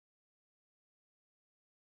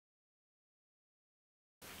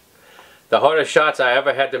The hardest shots I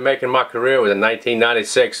ever had to make in my career was in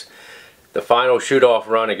 1996. The final shoot-off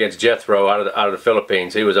run against Jethro out of the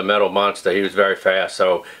Philippines. He was a metal monster. He was very fast.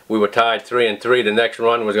 So we were tied 3-3. The next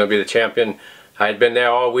run was going to be the champion. I had been there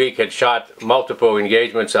all week, had shot multiple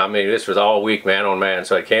engagements. I mean, this was all week, man on man.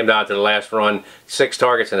 So it came down to the last run, 6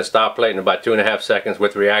 targets and a stop plate in about 2.5 seconds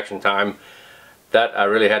with reaction time. That I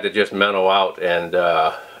really had to just mental out, and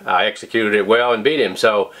I executed it well and beat him.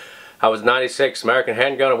 So I was 96 American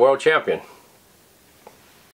Handgun World Champion.